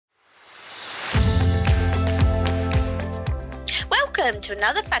welcome to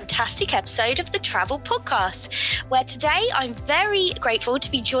another fantastic episode of the Travel Podcast, where today I'm very grateful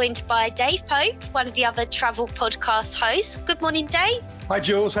to be joined by Dave Pope, one of the other Travel Podcast hosts. Good morning, Dave. Hi,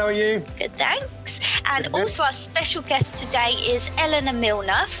 Jules. How are you? Good, thanks. And also our special guest today is Eleanor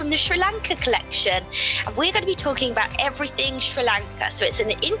Milner from the Sri Lanka collection. And we're going to be talking about everything Sri Lanka. So it's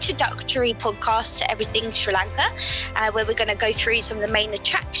an introductory podcast to everything Sri Lanka, where we're going to go through some of the main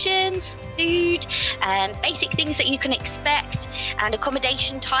attractions, food, and basic things that you can expect, and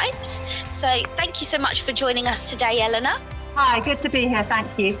accommodation types. So thank you so much for joining us today, Eleanor. Hi, good to be here.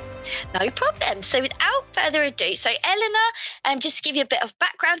 Thank you. No problem. So without further ado, so Eleanor, just to give you a bit of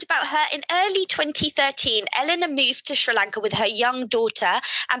background about her, in early 2013, Eleanor moved to Sri Lanka with her young daughter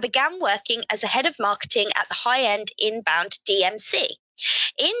and began working as a head of marketing at the high-end inbound DMC.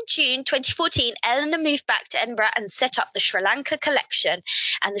 In June 2014, Eleanor moved back to Edinburgh and set up the Sri Lanka collection.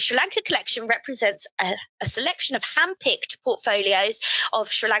 And the Sri Lanka collection represents a selection of hand-picked portfolios of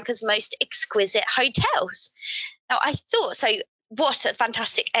Sri Lanka's most exquisite hotels. Now, I thought, so what a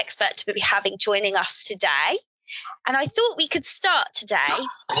fantastic expert to be having joining us today. And I thought we could start today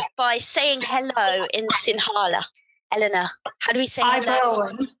by saying hello in Sinhala. Eleanor, how do we say hello?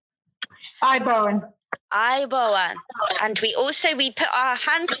 Ibowan. Ibowan. And we put our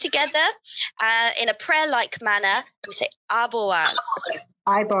hands together in a prayer-like manner. We say Ibowan.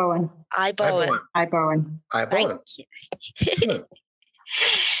 Ibowan. Ibowan. Ibowan. Thank you.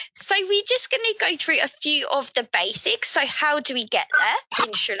 So we're just going to go through a few of the basics. So how do we get there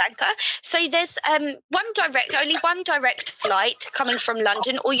in Sri Lanka? So there's only one direct flight coming from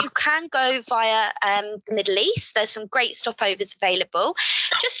London, or you can go via the Middle East. There's some great stopovers available.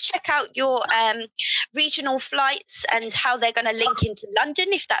 Just check out your regional flights and how they're going to link into London,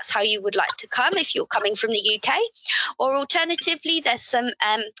 if that's how you would like to come, if you're coming from the UK. Or alternatively, there's some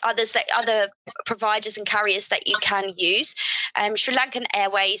other providers and carriers that you can use. Sri Lankan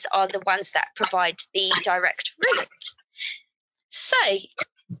Airways are the ones that provide the direct route. So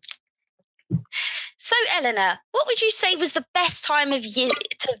Eleanor, what would you say was the best time of year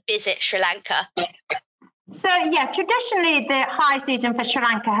to visit Sri Lanka? So, traditionally the high season for Sri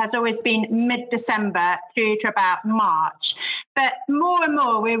Lanka has always been mid-December through to about March. But more and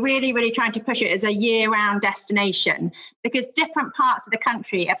more, we're really, really trying to push it as a year-round destination, because different parts of the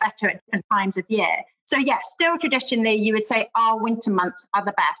country are better at different times of year. So, still traditionally, you would say our winter months are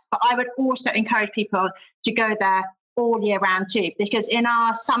the best. But I would also encourage people to go there all year round too, because in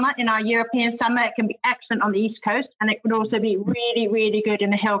our summer, in our European summer, it can be excellent on the East Coast, and it could also be really, really good in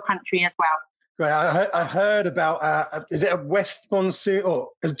the hill country as well. Right, I heard about, is it a west monsoon, or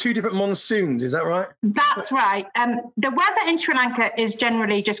there's two different monsoons, is that right? That's right. The weather in Sri Lanka is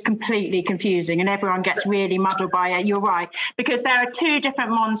generally just completely confusing, and everyone gets really muddled by it. You're right, because there are two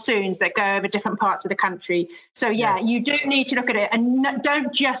different monsoons that go over different parts of the country. So, you do need to look at it, and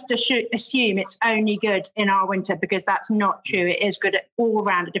don't just assume it's only good in our winter, because that's not true. It is good all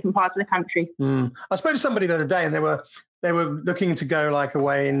around the different parts of the country. I spoke to somebody the other day, and they were looking to go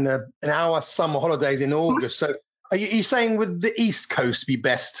away in our summer holidays in August. So are you saying would the East Coast be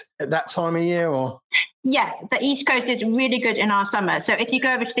best at that time of year, or? Yes, the East Coast is really good in our summer. So if you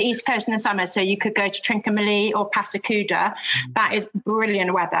go over to the East Coast in the summer, so you could go to Trincomalee or Passakuda, that is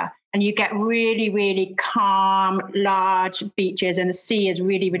brilliant weather. And you get really, really calm, large beaches, and the sea is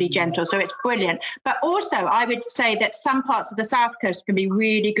really, really gentle. So it's brilliant. But also, I would say that some parts of the South Coast can be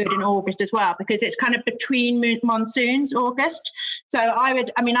really good in August as well, because it's kind of between monsoons, August. So I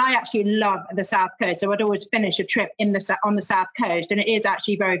actually love the South Coast. So I'd always finish a trip on the South Coast. And it is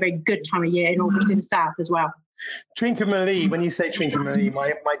actually very, very good time of year in August in the South as well. Trincomalee, when you say Trincomalee,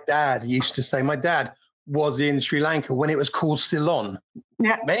 my dad used to say, my dad was in Sri Lanka when it was called Ceylon,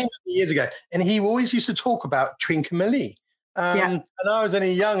 many years ago, and he always used to talk about Trincomalee. And I was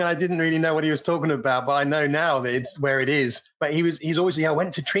only young and I didn't really know what he was talking about, but I know now that it's where it is. But he's always I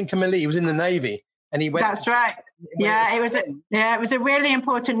went to Trincomalee. He was in the Navy, and he went. That's right. It was a really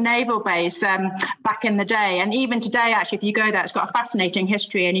important naval base back in the day, and even today, actually, if you go there, it's got a fascinating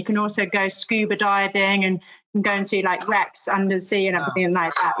history, and you can also go scuba diving and go and see wrecks under the sea and everything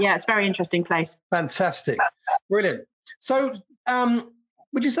like that. Yeah, it's a very interesting place. Fantastic, brilliant. So,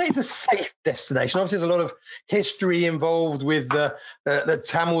 would you say it's a safe destination? Obviously, there's a lot of history involved with the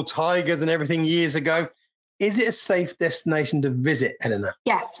Tamil Tigers and everything years ago. Is it a safe destination to visit, Eleanor?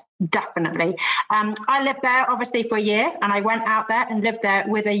 Yes, definitely. I lived there obviously for a year, and I went out there and lived there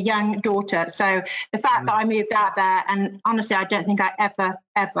with a young daughter. So the fact that I moved out there, and honestly, I don't think I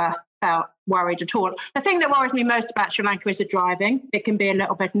ever felt worried at all. The thing that worries me most about Sri Lanka is the driving. It can be a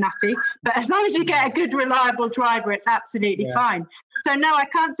little bit nutty, but as long as you get a good, reliable driver, it's absolutely fine. So no, I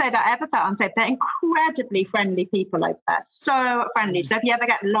can't say that I ever felt unsafe. They're incredibly friendly people over there, so friendly. So if you ever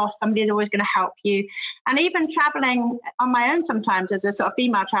get lost, somebody's always going to help you. And even traveling on my own sometimes as a sort of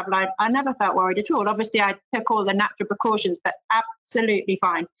female traveler, I never felt worried at all. Obviously, I took all the natural precautions, but absolutely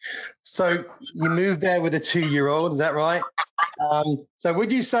fine. So you moved there with a 2-year-old, is that right? So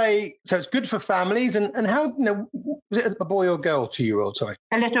would you say, so it's good for families, and how, was it a boy or girl, 2-year-old, sorry?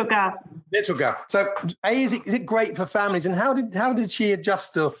 A little girl. Little girl. So is it great for families, and how did she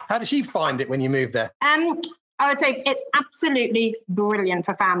adjust, or how did she find it when you moved there? I would say it's absolutely brilliant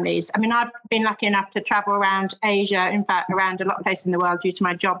for families. I mean, I've been lucky enough to travel around Asia, in fact, around a lot of places in the world due to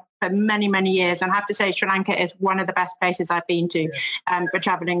my job for many, many years. And I have to say Sri Lanka is one of the best places I've been to for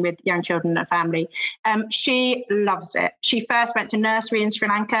traveling with young children and family. She loves it. She first went to nursery in Sri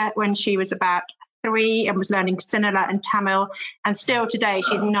Lanka when she was about 3 and was learning Sinhala and Tamil, and still today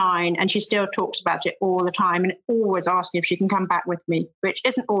she's 9 and she still talks about it all the time and always asking if she can come back with me, which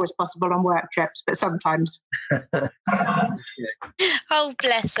isn't always possible on work trips, but sometimes. Oh,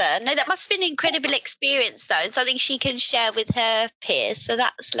 bless her. No, that must have been an incredible experience though, and something she can share with her peers, so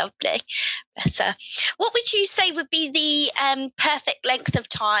that's lovely. Bless her. What would you say would be the perfect length of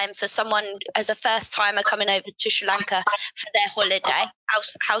time for someone as a first timer coming over to Sri Lanka for their holiday?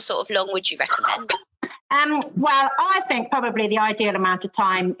 How sort of long would you recommend? Well, I think probably the ideal amount of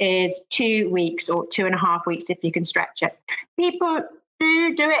time is 2 weeks or 2.5 weeks if you can stretch it. People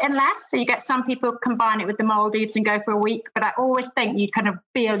do it in less. So you get some people combine it with the Maldives and go for a week, but I always think you'd kind of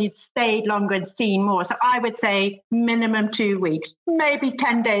feel you'd stayed longer and seen more. So I would say minimum 2 weeks, maybe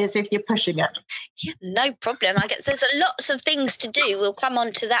 10 days if you're pushing it. Yeah, no problem. I guess there's lots of things to do. We'll come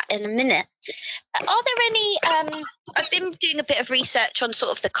on to that in a minute. Are there any, I've been doing a bit of research on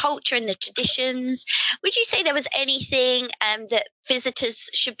sort of the culture and the traditions. Would you say there was anything that visitors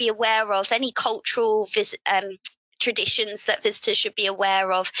should be aware of, any cultural traditions that visitors should be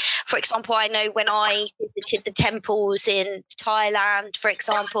aware of? For example, I know when I visited the temples in Thailand, for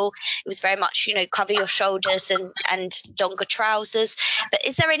example, it was very much, cover your shoulders and longer trousers. But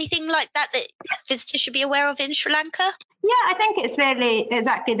is there anything like that visitors should be aware of in Sri Lanka? Yeah, I think it's really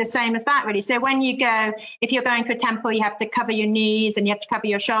exactly the same as that, really. So when you go, if you're going to a temple, you have to cover your knees and you have to cover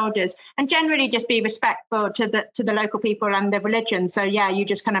your shoulders, and generally just be respectful to the local people and the religion. So yeah, you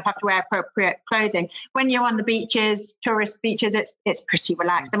just kind of have to wear appropriate clothing. When you're on the beaches, tourist beaches, it's pretty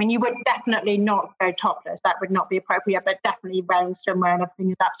relaxed. I mean, you would definitely not go topless. That would not be appropriate, but definitely wearing swimwear and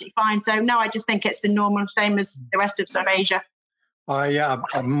everything is absolutely fine. So no, I just think it's the normal, same as the rest of sort of Asia.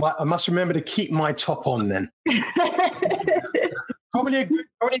 I must remember to keep my top on then. Probably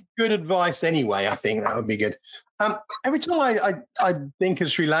good advice anyway. I think that would be good. Every time I think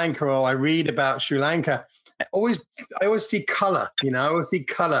of Sri Lanka or I read about Sri Lanka, I always see colour. I always see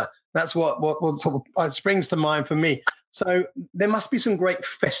colour. That's what sort of springs to mind for me. So there must be some great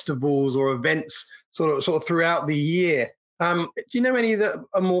festivals or events sort of throughout the year. Do you know any that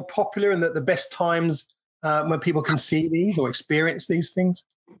are more popular and that the best times when people can see these or experience these things?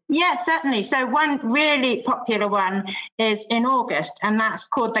 Yeah, certainly. So one really popular one is in August, and that's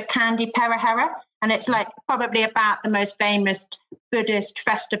called the Kandi Perahera. And it's like probably about the most famous Buddhist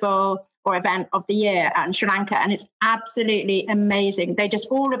festival or event of the year out in Sri Lanka. And it's absolutely amazing.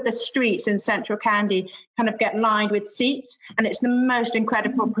 All of the streets in central Kandy kind of get lined with seats. And it's the most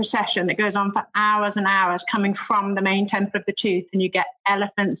incredible procession that goes on for hours and hours coming from the main temple of the tooth. And you get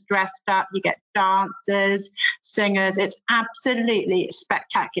elephants dressed up, you get dancers, singers. It's absolutely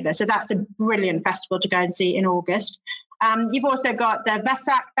spectacular. So that's a brilliant festival to go and see in August. You've also got the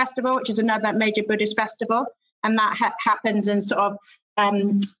Vesak Festival, which is another major Buddhist festival. And that happens in sort of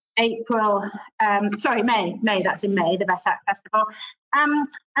May, that's in May, the Vesak Festival. And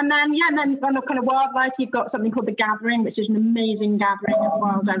then on the kind of wildlife, you've got something called the Gathering, which is an amazing gathering of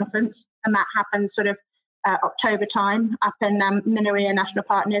wild elephants. And that happens sort of October time up in Minaria National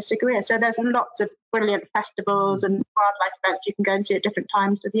Park near Sigiriya. So there's lots of brilliant festivals and wildlife events you can go and see at different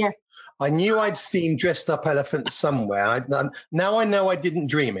times of the year. I knew I'd seen dressed up elephants somewhere. Now I know I didn't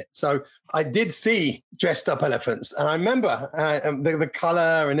dream it. So I did see dressed up elephants, and I remember the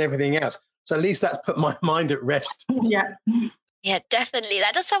colour and everything else. So at least that's put my mind at rest. Yeah. Yeah, definitely.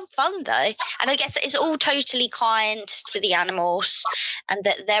 That does sound fun, though. And I guess it's all totally kind to the animals, and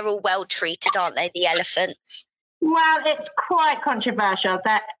that they're all well treated, aren't they, the elephants? Well, it's quite controversial.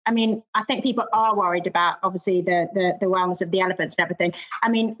 I think people are worried about, obviously, the wellness of the elephants and everything. I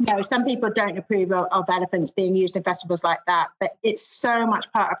mean, no, some people don't approve of elephants being used in festivals like that, but it's so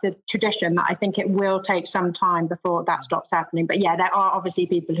much part of the tradition that I think it will take some time before that stops happening. But yeah, there are obviously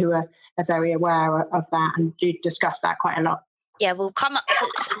people who are very aware of that and do discuss that quite a lot. Yeah, we'll come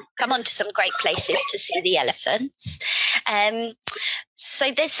on to some great places to see the elephants.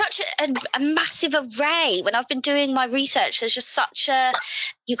 So there's such a massive array. When I've been doing my research, there's just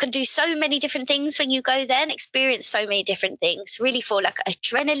you can do so many different things when you go there and experience so many different things, really for like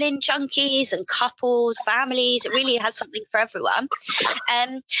adrenaline junkies and couples, families. It really has something for everyone.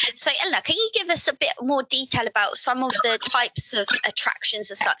 So Eleanor, can you give us a bit more detail about some of the types of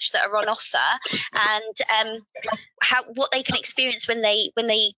attractions as such that are on offer, and what they can experience when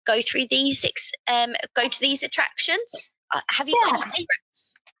they go through these go to these attractions? Have you got any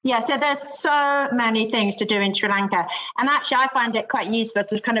favourites? Yeah, so there's so many things to do in Sri Lanka. And actually, I find it quite useful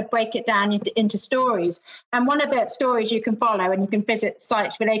to kind of break it down into stories. And one of the stories you can follow and you can visit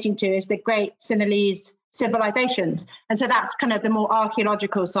sites relating to is the Great Sinhalese civilizations. And so that's kind of the more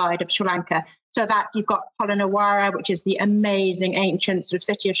archaeological side of Sri Lanka. So that you've got Polonnaruwa, which is the amazing ancient sort of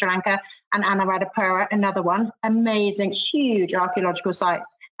city of Sri Lanka, and Anuradhapura, another one, amazing, huge archaeological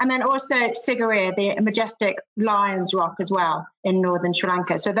sites. And then also Sigiriya, the majestic Lion's Rock as well in northern Sri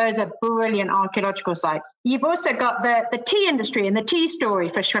Lanka. So those are brilliant archaeological sites. You've also got the tea industry and the tea story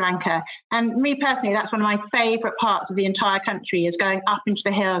for Sri Lanka. And me personally, that's one of my favourite parts of the entire country, is going up into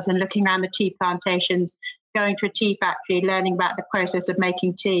the hills and looking around the tea plantations, going to a tea factory, learning about the process of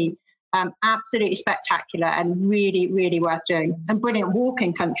making tea. Absolutely spectacular and really, really worth doing. And brilliant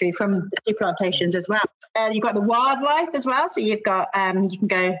walking country from the tea plantations as well. You've got the wildlife as well. So you've got, you can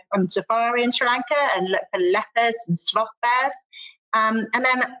go on safari in Sri Lanka and look for leopards and sloth bears. And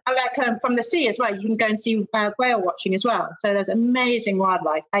then from the sea as well, you can go and see whale watching as well. So there's amazing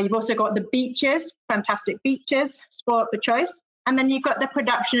wildlife. You've also got the beaches, fantastic beaches, spoilt for choice. And then you've got the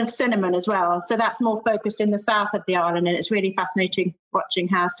production of cinnamon as well. So that's more focused in the south of the island. And it's really fascinating watching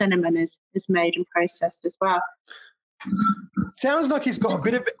how cinnamon is made and processed as well. Sounds like it's got a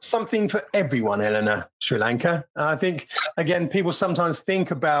bit of something for everyone, Eleanor, Sri Lanka. I think, again, people sometimes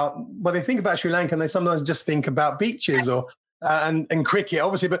think about Sri Lanka and they sometimes just think about beaches or and cricket,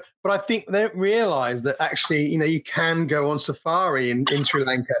 obviously. But I think they don't realise that actually, you can go on safari in Sri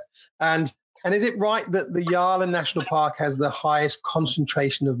Lanka. And is it right that the Yala National Park has the highest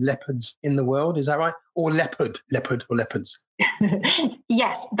concentration of leopards in the world? Is that right? Or leopard or leopards?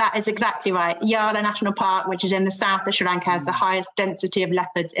 Yes, that is exactly right. Yala National Park, which is in the south of Sri Lanka, has the highest density of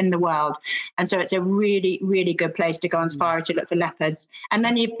leopards in the world. And so it's a really, really good place to go on safari to look for leopards. And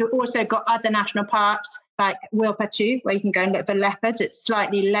then you've also got other national parks like Wilpatu, where you can go and look for leopards. It's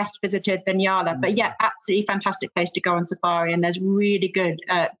slightly less visited than Yala, but yeah, absolutely fantastic place to go on safari. And there's really good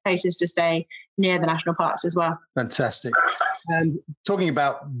places to stay near the national parks as well. Fantastic. And talking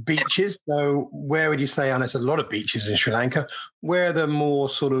about beaches, so where would you say, and there's a lot of beaches in Sri Lanka, where are the more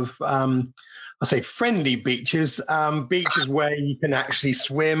sort of, friendly beaches, beaches where you can actually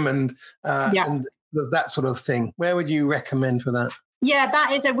swim and that sort of thing? Where would you recommend for that? Yeah,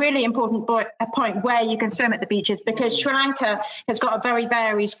 that is a really important point where you can swim at the beaches, because Sri Lanka has got a very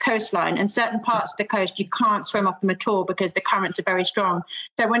varied coastline, and certain parts of the coast you can't swim off them at all because the currents are very strong.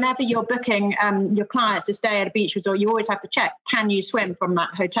 So whenever you're booking your clients to stay at a beach resort, you always have to check, can you swim from that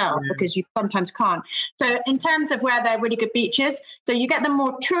hotel? Because you sometimes can't. So in terms of where there are really good beaches, so you get the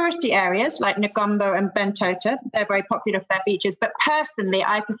more touristy areas like Negombo and Bentota. They're very popular for their beaches. But personally,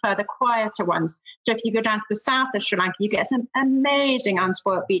 I prefer the quieter ones. So if you go down to the south of Sri Lanka, you get some amazing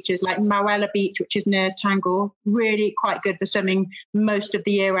unspoilt beaches like Mawela Beach, which is near Tangor, really quite good for swimming most of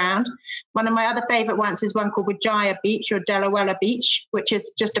the year round. One of my other favourite ones is one called Wijaya Beach or Delawela Beach, which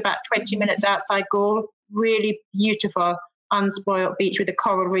is just about 20 minutes outside Galle. Really beautiful, unspoilt beach with a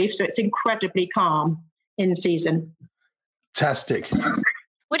coral reef, so it's incredibly calm in season. Fantastic.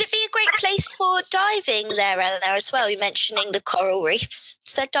 Would it be a great place for diving there, Eleanor, as well? You're mentioning the coral reefs.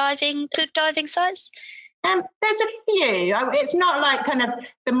 Is there good diving sites? There's a few. It's not like kind of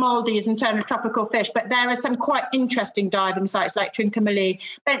the Maldives in terms of tropical fish, but there are some quite interesting diving sites like Trincomalee.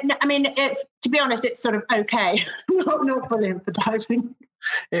 But I mean, to be honest, it's sort of okay, not brilliant for diving.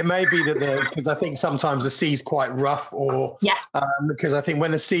 It may be that because I think sometimes the sea's quite rough, or because I think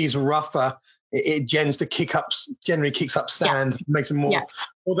when the sea's rougher, it generally kicks up sand, makes it more. Yeah.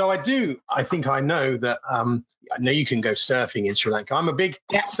 Although I think I know that I know you can go surfing in Sri Lanka. I'm a big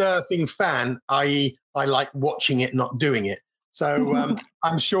surfing fan, i.e. I like watching it, not doing it. So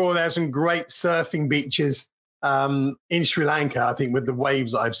I'm sure there's some great surfing beaches in Sri Lanka. I think with the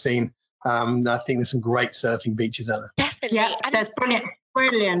waves that I've seen, I think there's some great surfing beaches out there. Definitely. Yeah, there's brilliant.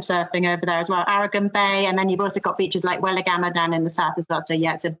 brilliant surfing over there as well. Aragon Bay, and then you've also got beaches like Welligama down in the south as well. So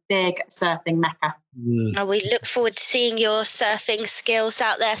yeah, it's a big surfing mecca. Oh, we look forward to seeing your surfing skills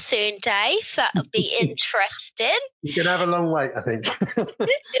out there soon, Dave. That'll be interesting. You could have a long wait, I think.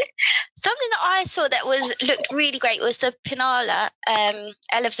 Something that I saw that looked really great was the Pinala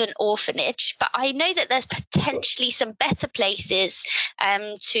Elephant Orphanage, but I know that there's potentially some better places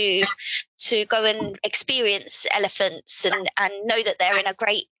to go and experience elephants and know that they're in a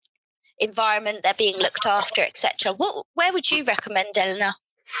great environment, they're being looked after, etc. Where would you recommend, Eleanor?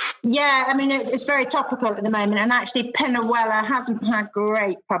 Yeah, I mean, it's very topical at the moment, and actually Pinawella hasn't had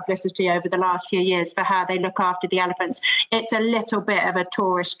great publicity over the last few years for how they look after the elephants. It's a little bit of a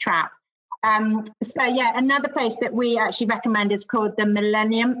tourist trap. So yeah, another place that we actually recommend is called the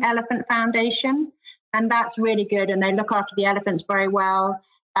Millennium Elephant Foundation, and that's really good, and they look after the elephants very well.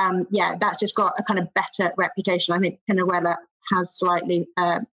 Yeah, that's just got a kind of better reputation. I think Pinawella has slightly,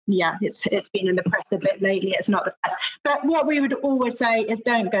 it's been in the press a bit lately. It's not the best. But what we would always say is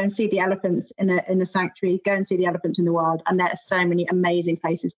don't go and see the elephants in a sanctuary. Go and see the elephants in the wild. And there are so many amazing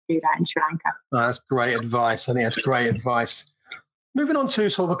places to do that in Sri Lanka. Oh, that's great advice. I think that's great advice. Moving on to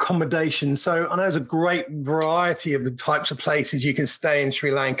sort of accommodation. So I know there's a great variety of the types of places you can stay in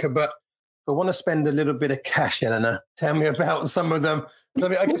Sri Lanka, but I want to spend a little bit of cash, Eleanor. Tell me about some of them.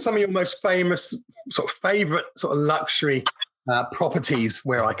 I guess some of your most famous, favorite luxury properties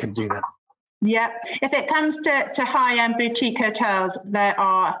where I could do that. Yeah, if it comes to high-end boutique hotels, there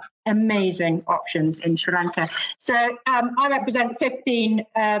are amazing options in Sri Lanka. So I represent 15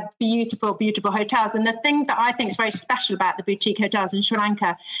 beautiful hotels. And the thing that I think is very special about the boutique hotels in Sri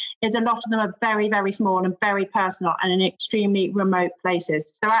Lanka is a lot of them are very, very small and very personal and in extremely remote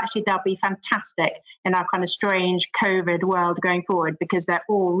places. So actually they'll be fantastic in our kind of strange COVID world going forward, because they're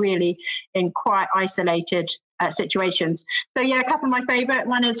all really in quite isolated situations. So yeah, a couple of my favorite.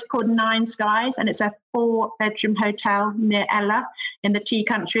 One is called Nine Skies, and it's a 4-bedroom hotel near Ella in the tea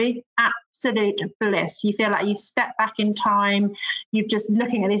country. Absolute bliss. You feel like you've stepped back in time. You're just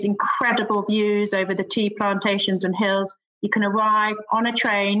looking at these incredible views over the tea plantations and hills. You can arrive on a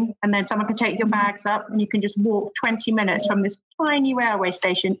train, and then someone can take your bags up, and you can just walk 20 minutes from this tiny railway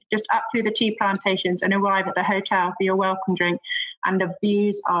station just up through the tea plantations and arrive at the hotel for your welcome drink. And the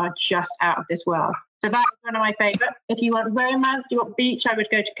views are just out of this world. So that is one of my favourite. If you want romance, you want beach, I would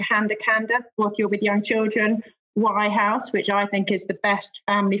go to Kahanda Kanda. Or if you're with young children, Y House, which I think is the best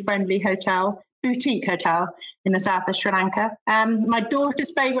family-friendly boutique hotel in the south of Sri Lanka. My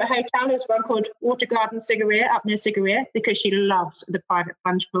daughter's favourite hotel is one called Water Garden Sigiriya up near Sigiriya, because she loves the private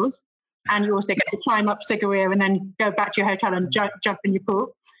plunge pools. And you also get to climb up Sigiriya and then go back to your hotel and jump in your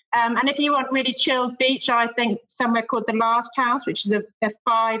pool. And if you want really chilled beach, I think somewhere called the Last House, which is a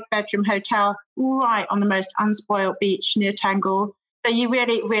 5-bedroom hotel right on the most unspoiled beach near Tangul. So you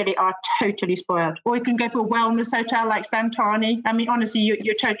really, really are totally spoiled. Or you can go to a wellness hotel like Santani. I mean, honestly,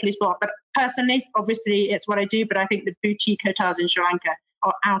 you're totally spoiled. But personally, obviously, it's what I do. But I think the boutique hotels in Sri Lanka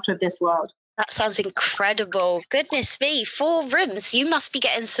are out of this world. That sounds incredible. Goodness me, 4 rooms. You must be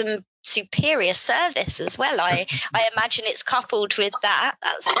getting some superior service as well. I imagine it's coupled with that.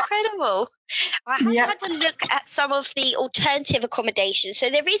 That's incredible. I have had a look at some of the alternative accommodation. So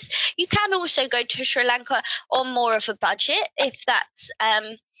you can also go to Sri Lanka on more of a budget if that's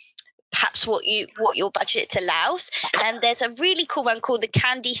perhaps what your budget allows. And there's a really cool one called the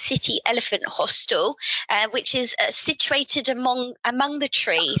Kandy City Elephant Hostel, which is situated among the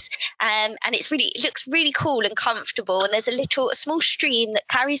trees, and it looks really cool and comfortable. And there's a small stream that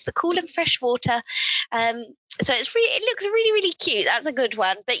carries the cool and fresh water. So it looks really, really cute. That's a good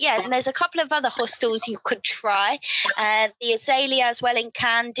one. But yeah, and there's a couple of other hostels you could try. The Azalea as well in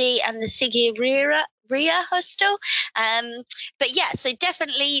Kandy, and the Sigiriya hostel. But yeah, so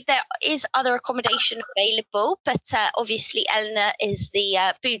definitely there is other accommodation available. But obviously Eleanor is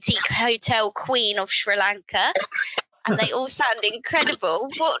the boutique hotel queen of Sri Lanka. And they all sound incredible.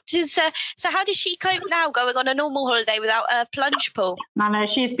 So how does she cope now going on a normal holiday without a plunge pool? No,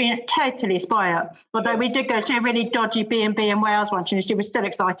 she's been totally spoiled. Although we did go to a really dodgy B&B in Wales once, and she was still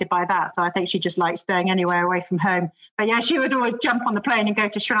excited by that. So I think she just likes staying anywhere away from home. But yeah, she would always jump on the plane and go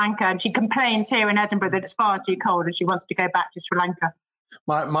to Sri Lanka. And she complains here in Edinburgh that it's far too cold, and she wants to go back to Sri Lanka.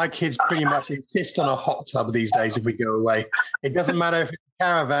 My kids pretty much insist on a hot tub these days if we go away. It doesn't matter if it's a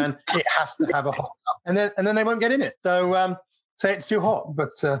caravan, it has to have a hot tub. And then they won't get in it. So say it's too hot.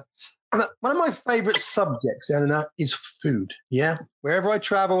 But one of my favourite subjects, Eleanor, is food. Yeah. Wherever I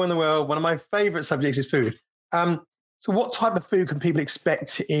travel in the world, one of my favourite subjects is food. So what type of food can people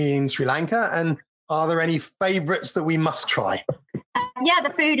expect in Sri Lanka? And are there any favourites that we must try? Yeah,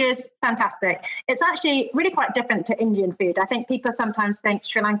 the food is fantastic. It's actually really quite different to Indian food. I think people sometimes think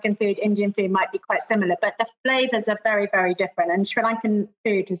Sri Lankan food, Indian food might be quite similar, but the flavors are very, very different. And Sri Lankan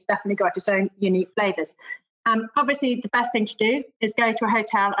food has definitely got its own unique flavors. Obviously, the best thing to do is go to a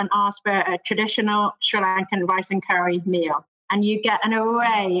hotel and ask for a traditional Sri Lankan rice and curry meal. And you get an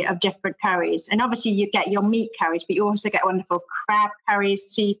array of different curries. And obviously you get your meat curries, but you also get wonderful crab curries,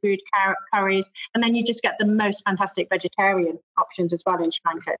 seafood curries. And then you just get the most fantastic vegetarian options as well in Sri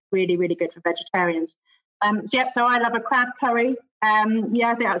Lanka. It's really, really good for vegetarians. So I love a crab curry. I think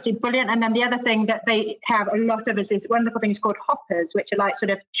that's absolutely brilliant. And then the other thing that they have a lot of is this wonderful things called hoppers, which are like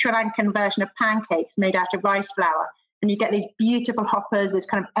sort of Sri Lankan version of pancakes made out of rice flour. And you get these beautiful hoppers with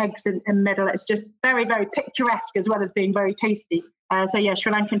kind of eggs in the middle. It's just very, very picturesque as well as being very tasty. Sri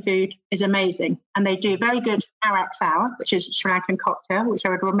Lankan food is amazing. And they do very good arak sour, which is a Sri Lankan cocktail, which I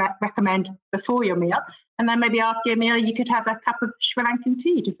would recommend before your meal. And then maybe after your meal, you could have a cup of Sri Lankan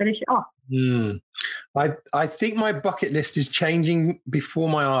tea to finish it off. I think my bucket list is changing before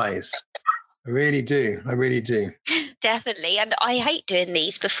my eyes. I really do. Definitely. And I hate doing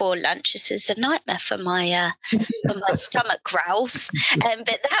these before lunch. This is a nightmare for my stomach growls. But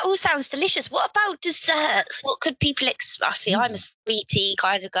that all sounds delicious. What about desserts? What could people expect? See, I'm a sweetie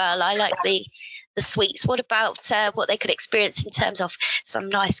kind of girl. I like the sweets. What about what they could experience in terms of some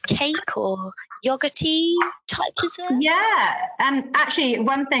nice cake or yogurty type dessert? Yeah, and actually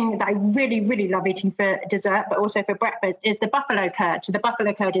one thing that I really, really love eating for dessert, but also for breakfast, is the buffalo curd. So the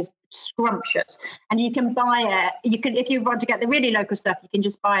buffalo curd is scrumptious, and you can buy it. You can, if you want to get the really local stuff, you can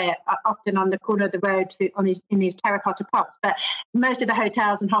just buy it often on the corner of the road in these terracotta pots. But most of the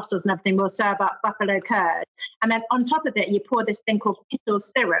hotels and hostels and everything will serve up buffalo curd, and then on top of it, you pour this thing called kittle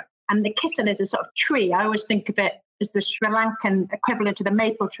syrup. And the kittle is a sort of tree. I always think of it as the Sri Lankan equivalent to the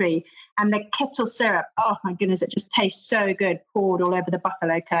maple tree. And the kittle syrup, oh my goodness, it just tastes so good, poured all over the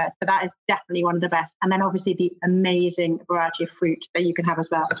buffalo curd. So that is definitely one of the best. And then obviously the amazing variety of fruit that you can have as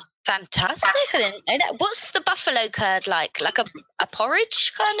well. Fantastic. I didn't know that. What's the buffalo curd like? Like a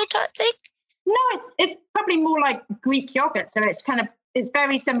porridge kind of type thing? No, it's probably more like Greek yogurt. So it's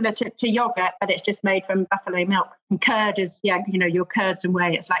very similar to yogurt, but it's just made from buffalo milk. And curd is, your curds and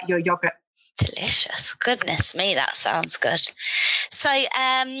whey. It's like your yogurt. Delicious. Goodness me, that sounds good. So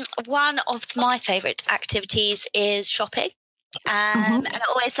one of my favourite activities is shopping. And I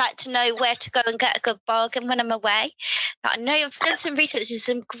always like to know where to go and get a good bargain when I'm away. Now, I know I've done some research into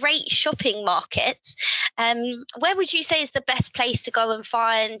some great shopping markets. Where would you say is the best place to go and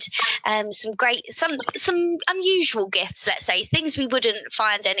find some unusual gifts, let's say, things we wouldn't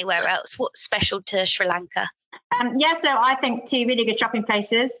find anywhere else? What's special to Sri Lanka? So I think two really good shopping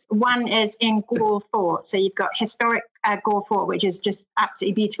places. One is in Galle Fort. So you've got historic Galle Fort, which is just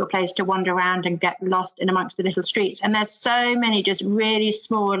absolutely beautiful place to wander around and get lost in amongst the little streets. And there's so many just really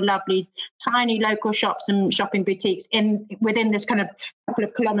small, lovely, tiny local shops and shopping boutiques within this kind of couple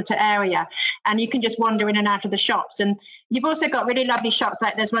of kilometre area. And you can just wander in and out of the shops. And you've also got really lovely shops,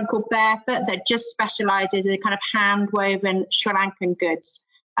 like there's one called Barefoot that just specialises in kind of hand-woven Sri Lankan goods.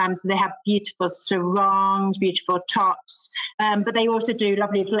 So they have beautiful sarongs, beautiful tops, but they also do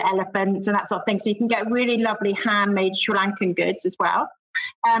lovely little elephants and that sort of thing. So you can get really lovely handmade Sri Lankan goods as well.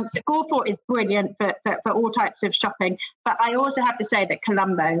 So Galle Fort is brilliant for all types of shopping. But I also have to say that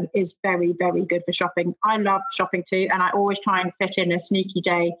Colombo is very, very good for shopping. I love shopping too, and I always try and fit in a sneaky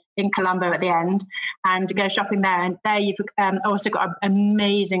day in Colombo at the end and go shopping there. And there you've also got an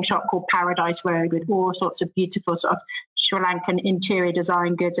amazing shop called Paradise Road with all sorts of beautiful sort of Sri Lankan interior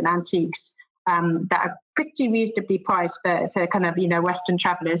design goods and antiques that are pretty reasonably priced for kind of, Western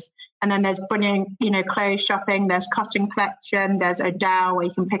travellers. And then there's brilliant, clothes shopping. There's cotton collection. There's Odell where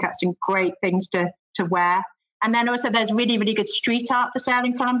you can pick up some great things to wear. And then also there's really, really good street art for sale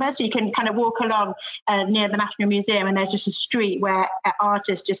in Colombo. So you can kind of walk along near the National Museum and there's just a street where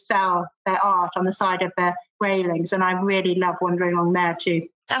artists just sell their art on the side of the railings. And I really love wandering along there too.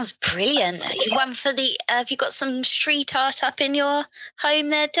 Sounds brilliant. Have you got some street art up in your home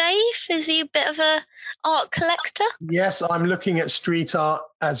there, Dave? Is he a bit of a art collector? Yes, I'm looking at street art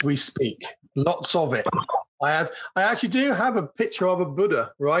as we speak. Lots of it. I actually do have a picture of a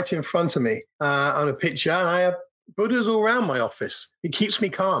Buddha right in front of me on a picture, and I have Buddhas all around my office. It keeps me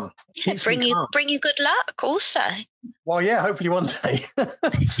calm. Yeah, bring you good luck also. Well, yeah, hopefully one day.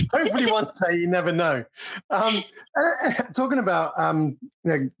 Hopefully one day, you never know. Talking about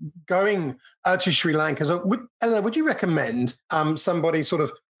going to Sri Lanka, so Eleanor, would you recommend somebody sort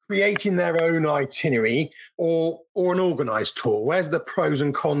of creating their own itinerary, or or an organised tour? Where's the pros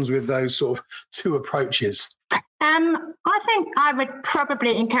and cons with those sort of two approaches? I think I would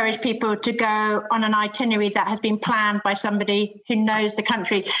probably encourage people to go on an itinerary that has been planned by somebody who knows the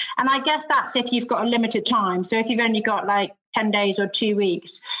country. And I guess that's if you've got a limited time. So if you've only got like 10 days or 2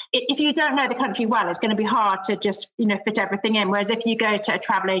 weeks, if you don't know the country well, it's going to be hard to just, fit everything in. Whereas if you go to a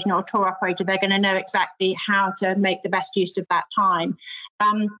travel agent or a tour operator, they're going to know exactly how to make the best use of that time.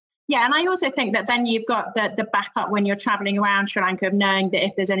 Yeah, and I also think that then you've got the backup when you're traveling around Sri Lanka of knowing that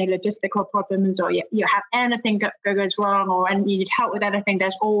if there's any logistical problems or you have anything goes wrong and you need help with anything,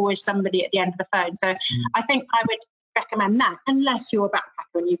 there's always somebody at the end of the phone. So I think I would recommend that, unless you're a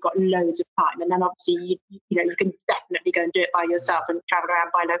backpacker and you've got loads of time. And then obviously, you can definitely go and do it by yourself and travel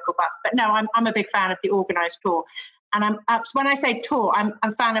around by local bus. But no, I'm a big fan of the organised tour. And when I say tour, I'm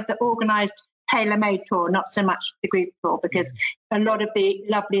a fan of the organised tailor-made tour, not so much the group tour, because a lot of the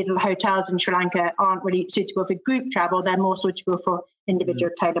lovely little hotels in Sri Lanka aren't really suitable for group travel. They're more suitable for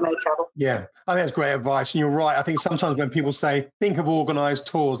individual tailor-made travel. Yeah, I think that's great advice. And you're right. I think sometimes when people say, think of organised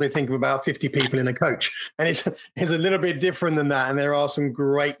tours, they think of about 50 people in a coach. And it's a little bit different than that. And there are some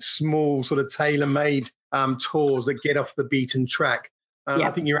great small sort of tailor-made tours that get off the beaten track.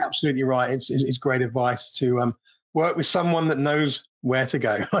 I think you're absolutely right. It's great advice to work with someone that knows where to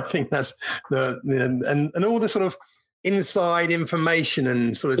go. I think that's and all the sort of inside information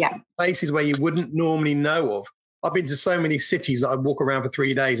and sort of places where you wouldn't normally know of. I've been to so many cities that I walk around for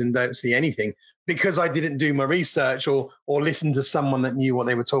 3 days and don't see anything because I didn't do my research or listen to someone that knew what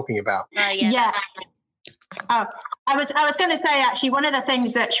they were talking about. I was going to say, actually, one of the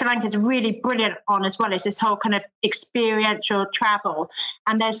things that Sri Lanka is really brilliant on as well is this whole kind of experiential travel.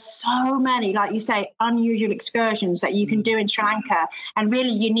 And there's so many, like you say, unusual excursions that you can do in Sri Lanka. And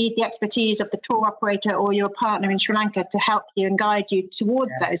really, you need the expertise of the tour operator or your partner in Sri Lanka to help you and guide you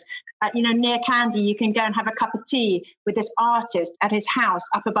towards those. Near Kandy, you can go and have a cup of tea with this artist at his house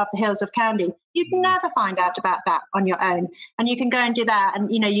up above the hills of Kandy. You'd never find out about that on your own. And you can go and do that.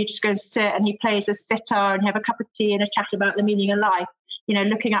 And, you just go and sit and he plays a sitar and you have a cup of tea and a chat about the meaning of life,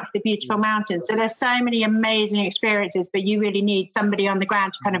 looking up the beautiful mountains. So there's so many amazing experiences, but you really need somebody on the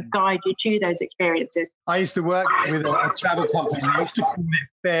ground to kind of guide you to those experiences. I used to work with a travel company and I used to call it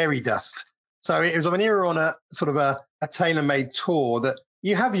fairy dust. So it was when you were on a sort of a tailor-made tour that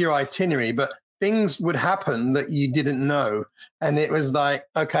you have your itinerary, but things would happen that you didn't know. And it was like,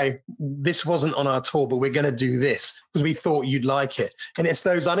 okay, this wasn't on our tour, but we're going to do this because we thought you'd like it. And it's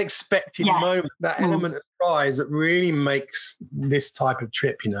those unexpected moments, that element of surprise that really makes this type of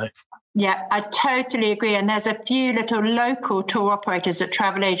trip, Yeah, I totally agree. And there's a few little local tour operators that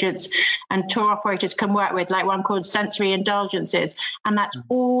travel agents and tour operators can work with, like one called Sensory Indulgences. And that's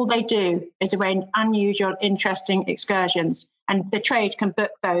all they do is arrange unusual, interesting excursions. And the trade can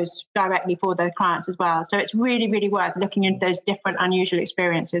book those directly for their clients as well. So it's really, really worth looking into those different unusual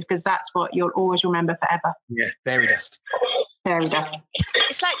experiences because that's what you'll always remember forever. Yeah, fairy dust. Fairy dust.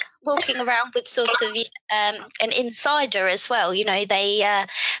 It's like walking around with sort of an insider as well.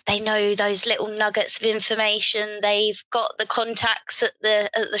 They know those little nuggets of information. They've got the contacts at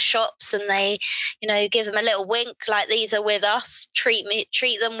the shops, and they, give them a little wink like these are with us. Treat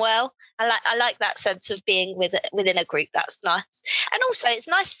them well. I like that sense of being within a group. That's nice. And also it's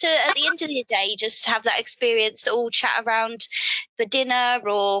nice to, at the end of the day, just have that experience to all chat around the dinner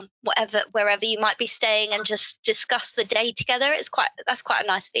or wherever you might be staying and just discuss the day together. That's quite a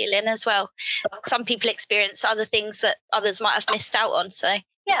nice feeling as well. Some people experience other things that others might have missed out on. So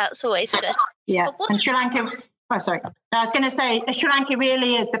yeah, it's always good. Yeah. And Sri Lanka, I was going to say, Sri Lanka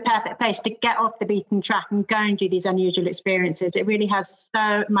really is the perfect place to get off the beaten track and go and do these unusual experiences. It really has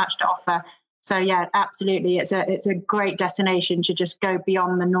so much to offer. So yeah, absolutely, it's a great destination to just go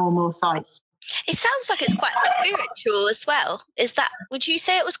beyond the normal sites. It sounds like it's quite spiritual as well. Would you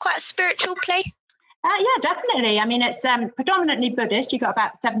say it was quite a spiritual place? Yeah, definitely. I mean, it's predominantly Buddhist. You've got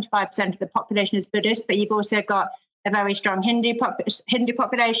about 75% of the population is Buddhist, but you've also got a very strong Hindu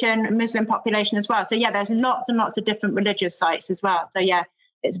population, Muslim population as well. So yeah, there's lots and lots of different religious sites as well. So yeah,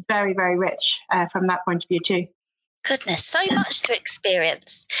 it's very, very rich from that point of view too. Goodness, so much to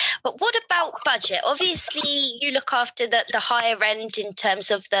experience. But what about budget? Obviously, you look after the higher end in terms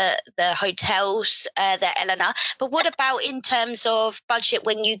of the hotels there, Eleanor. But what about in terms of budget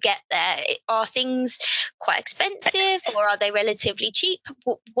when you get there? Are things quite expensive or are they relatively cheap?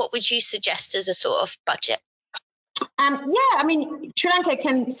 What would you suggest as a sort of budget? Yeah, I mean, Sri Lanka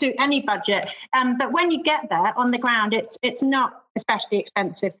can suit any budget, but when you get there on the ground, it's not especially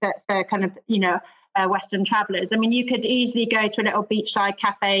expensive for kind of, Western travellers. I mean, you could easily go to a little beachside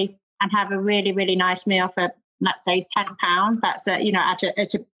cafe and have a really, really nice meal for let's say £10. That's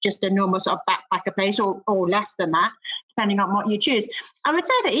just a normal sort of backpacker place, or less than that, depending on what you choose. I would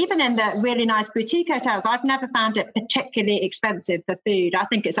say that even in the really nice boutique hotels, I've never found it particularly expensive for food. I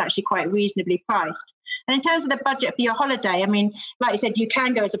think it's actually quite reasonably priced. And in terms of the budget for your holiday, I mean, like you said, you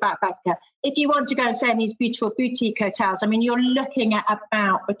can go as a backpacker. If you want to go and stay in these beautiful boutique hotels, I mean, you're looking at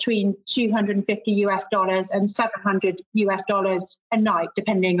about between $250 and $700 a night,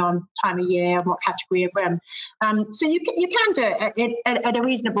 depending on time of year and what category of room. So you can do it at a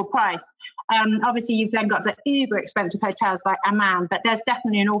reasonable price. Obviously, you've then got the uber expensive hotels like Amman, but there's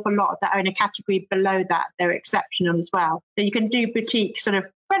definitely an awful lot that own a category below that. They're exceptional as well. So you can do boutique, sort of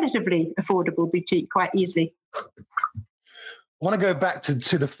relatively affordable boutique quite easily. I want to go back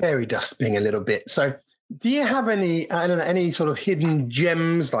to the fairy dust thing a little bit. So do you have any sort of hidden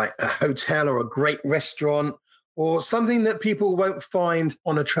gems, like a hotel or a great restaurant, or something that people won't find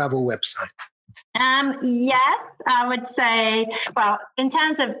on a travel website? Yes, I would say, well, in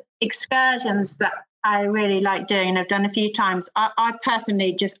terms of excursions that I really like doing and I've done a few times, I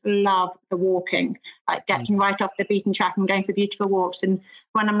personally just love the walking, like getting right off the beaten track and going for beautiful walks. And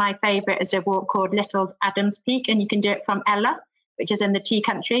one of my favourite is a walk called Little Adams Peak, and you can do it from Ella, which is in the tea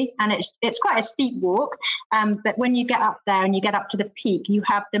country, and it's quite a steep walk, but when you get up there and you get up to the peak, you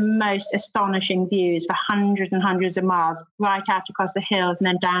have the most astonishing views for hundreds and hundreds of miles, right out across the hills and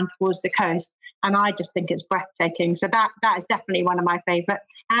then down towards the coast, and I just think it's breathtaking. So that is definitely one of my favourite.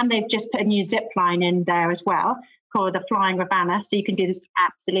 And they've just put a new zip line in there as well, called the Flying Ravenna, so you can do this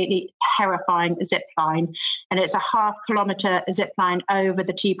absolutely terrifying zip line, and it's a 0.5 kilometre zip line over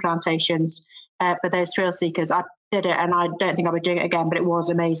the tea plantations for those thrill seekers. I did it, and I don't think I would do it again, but it was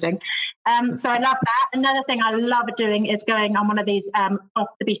amazing. So I love that. Another thing I love doing is going on one of these off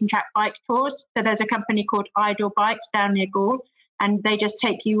the beaten track bike tours. So there's a company called Idle Bikes down near Gaul, and they just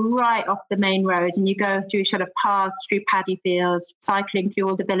take you right off the main road, and you go through sort of paths through paddy fields, cycling through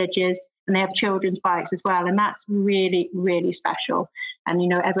all the villages, and they have children's bikes as well, and that's really, really special. And, you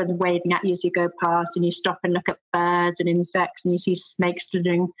know, everyone's waving at you as you go past, and you stop and look at birds and insects, and you see snakes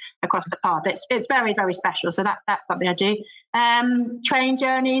swimming across the path. It's very, very special. So that's something I do. Train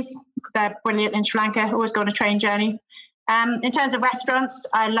journeys, they're brilliant in Sri Lanka. Always go on a train journey. In terms of restaurants,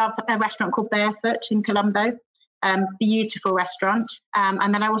 I love a restaurant called Barefoot in Colombo. Beautiful restaurant.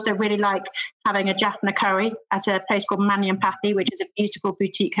 And then I also really like having a Jaffna curry at a place called Manyampathy, which is a beautiful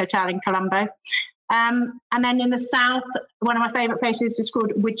boutique hotel in Colombo. And then in the south, one of my favourite places is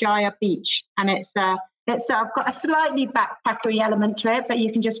called Wijaya Beach, and it's got a slightly backpackery element to it, but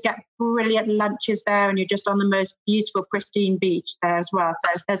you can just get brilliant lunches there, and you're just on the most beautiful, pristine beach there as well.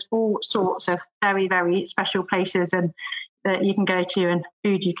 So there's all sorts of very, very special places and that you can go to, and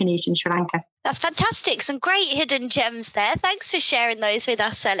food you can eat in Sri Lanka. That's fantastic. Some great hidden gems there. Thanks for sharing those with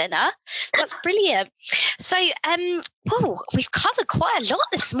us, Eleanor. That's brilliant. So, we've covered quite a lot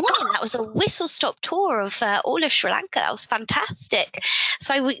this morning. That was a whistle-stop tour of all of Sri Lanka. That was fantastic.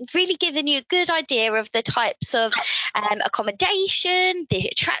 So we've really given you a good idea of the types of accommodation, the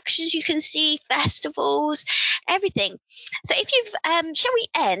attractions you can see, festivals, everything. So if you've, shall we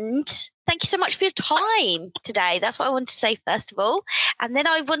end? Thank you so much for your time today. That's what I wanted to say first of all. And then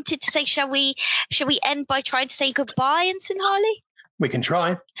I wanted to say, shall we end by trying to say goodbye in Sinhali? We can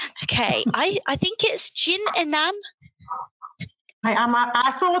try. Okay. I think it's Jin Enam.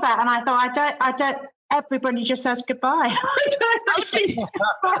 I saw that and I thought, I don't, everybody just says goodbye. I don't actually.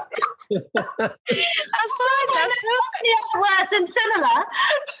 That's fine. That's words and similar.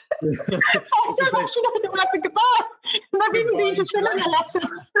 I don't actually know the word for goodbye. I've even been to Sri Lanka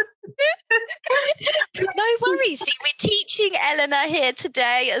lessons. No worries. See, we're teaching Eleanor here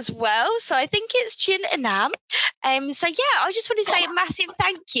today as well. So I think it's Jin Enam. So yeah, I just want to say a massive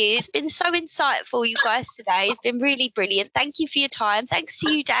thank you. It's been so insightful, you guys, today. It's been really brilliant. Thank you for your time. Thanks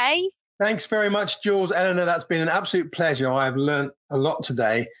to you, Dave. Thanks very much, Jules. Eleanor, that's been an absolute pleasure. I've learned a lot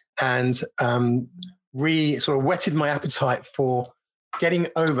today and sort of whetted my appetite for getting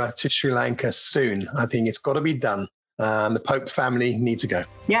over to Sri Lanka soon. I think it's got to be done. The Pope family need to go.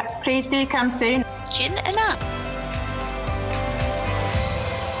 Yep, please do come soon. Jin Enam.